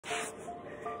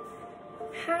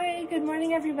Hi, good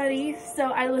morning everybody.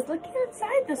 So I was looking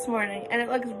outside this morning and it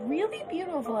looks really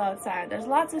beautiful outside. There's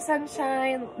lots of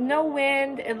sunshine, no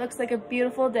wind. It looks like a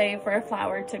beautiful day for a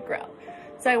flower to grow.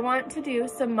 So I want to do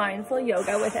some mindful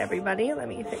yoga with everybody. Let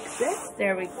me fix this.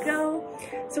 There we go.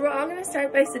 So we're all going to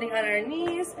start by sitting on our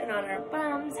knees and on our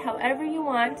bums, however you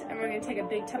want. And we're going to take a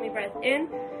big tummy breath in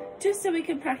just so we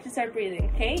can practice our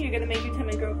breathing, okay? You're going to make your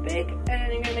tummy grow big and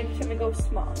then you're going to make your tummy go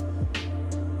small.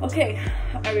 Okay,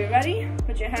 are we ready?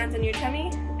 Put your hands on your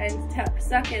tummy and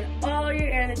suck in all your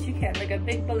air that you can, like a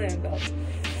big balloon. Go.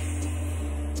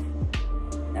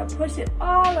 Now push it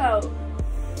all out.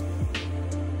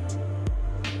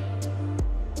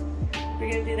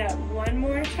 We're gonna do that one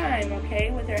more time,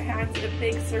 okay? With our hands in a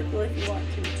big circle if you want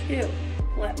to, too.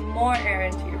 Let more air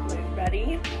into your balloon.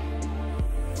 Ready?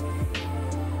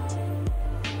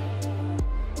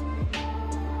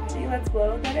 See, let's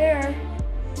blow that air.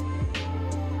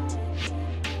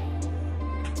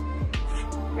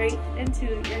 Right into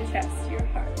your chest, your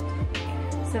heart.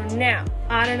 So now,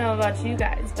 I don't know about you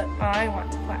guys, but I want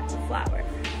to plant a flower.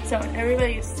 So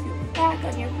everybody scoot back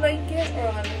on your blanket or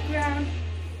on the ground.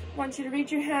 I want you to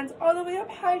reach your hands all the way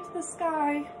up high to the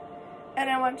sky. And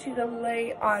I want you to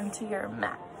lay onto your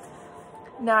mat.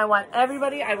 Now I want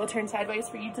everybody, I will turn sideways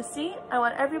for you to see. I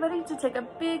want everybody to take a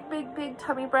big, big, big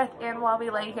tummy breath in while we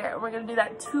lay here. And we're gonna do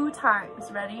that 2 times.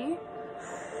 Ready?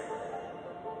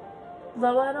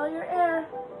 Blow out all your air.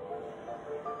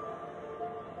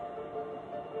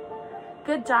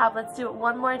 Good job. Let's do it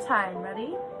one more time.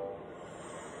 Ready?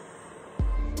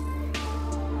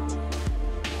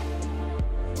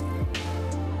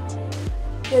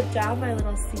 Good job, my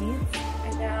little seeds.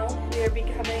 And now we are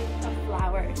becoming a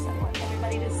flower. So I want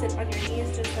everybody to sit on your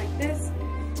knees just like this.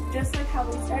 Just like how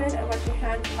we started. I want your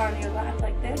hands on your lap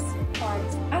like this.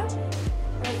 Palms up.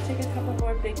 Let's take a couple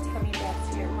more big tummy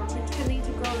breaths here. We're pretending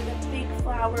to grow in a big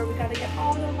flower. We gotta get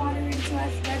all the water into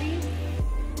us. Ready?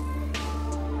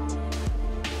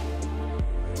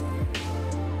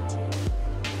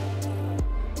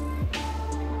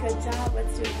 Good job.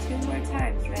 Let's do it 2 more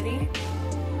times. Ready?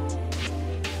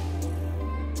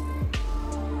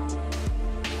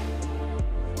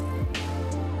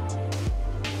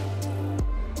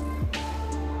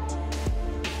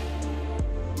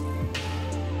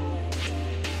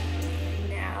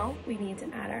 We need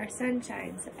to add our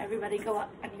sunshine. So everybody go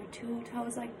up on your 2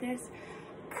 toes like this.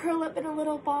 Curl up in a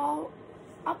little ball.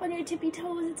 Up on your tippy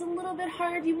toes. It's a little bit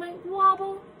hard. You might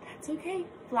wobble. That's okay.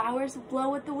 Flowers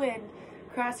blow with the wind.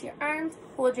 Cross your arms,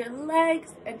 hold your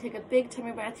legs, and take a big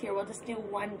tummy breath here. We'll just do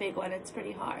one big one. It's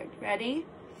pretty hard. Ready?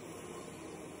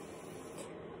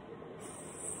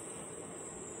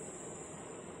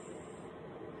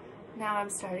 Now I'm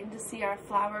starting to see our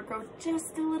flower grow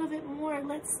just a little bit more.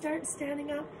 Let's start standing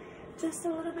up just a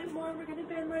little bit more. We're gonna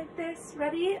bend like this.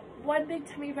 Ready? One big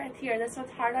tummy breath here. This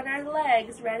one's hard on our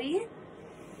legs. Ready?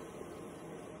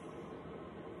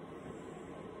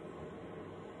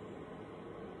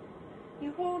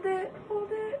 You hold it,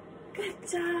 hold it. Good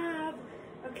job.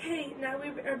 Okay, now we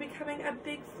are becoming a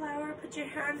big flower. Put your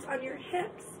hands on your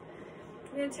hips.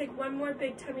 We're gonna take one more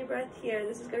big tummy breath here.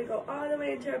 This is gonna go all the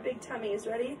way into our big tummies.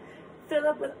 Ready? Fill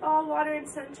up with all water and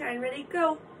sunshine. Ready?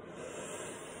 Go.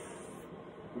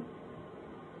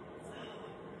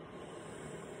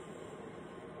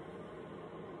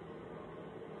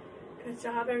 Good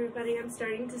job, everybody. I'm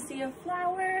starting to see a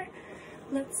flower.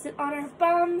 Let's sit on our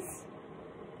bums.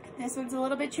 This one's a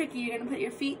little bit tricky. You're gonna put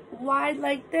your feet wide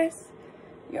like this.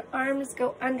 Your arms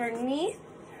go underneath.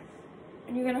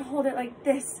 And you're gonna hold it like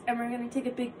this. And we're gonna take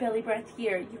a big belly breath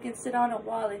here. You can sit on a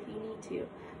wall if you need to.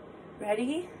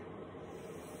 Ready?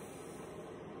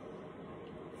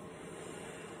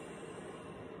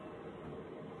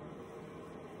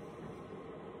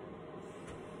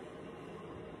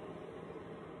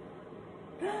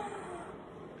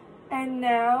 And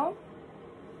now,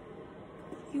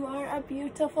 you are a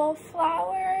beautiful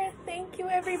flower. Thank you,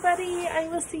 everybody. I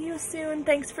will see you soon.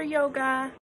 Thanks for yoga.